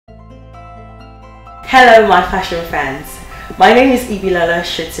Hello my fashion fans, my name is Ibby.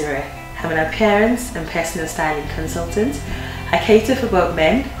 I'm an appearance and personal styling consultant. I cater for both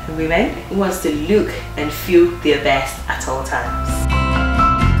men and women who wants to look and feel their best at all times.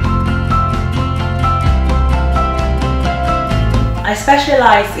 I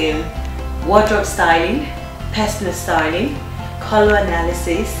specialize in wardrobe styling, personal styling, color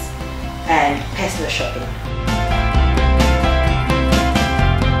analysis and personal shopping.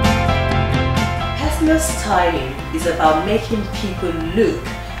 Personal styling is about making people look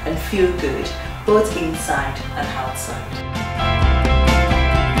and feel good both inside and outside.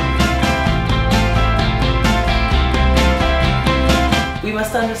 We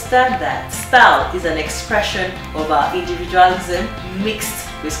must understand that style is an expression of our individualism mixed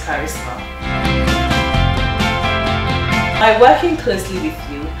with charisma. By working closely with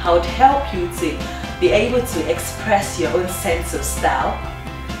you, I would help you to be able to express your own sense of style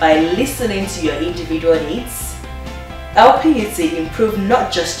by listening to your individual needs, helping you to improve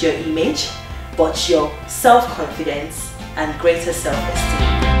not just your image, but your self-confidence and greater self-esteem.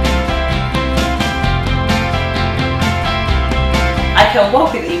 I can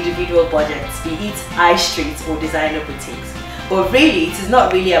work with individual budgets, be it high street or designer boutiques, but really it is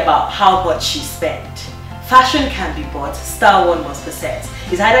not really about how much you spend. Fashion can be bought, style one must possess.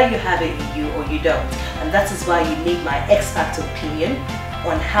 It's either you have it in you or you don't, and that is why you need my expert opinion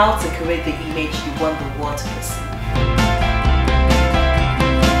on how to create the image you want the world to perceive.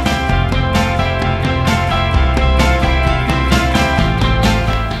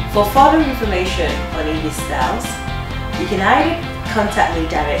 For further information on Ibby Styles, you can either contact me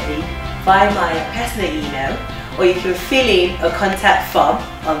directly via my personal email, or you can fill in a contact form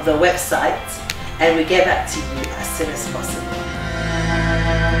on the website and we'll get back to you as soon as possible.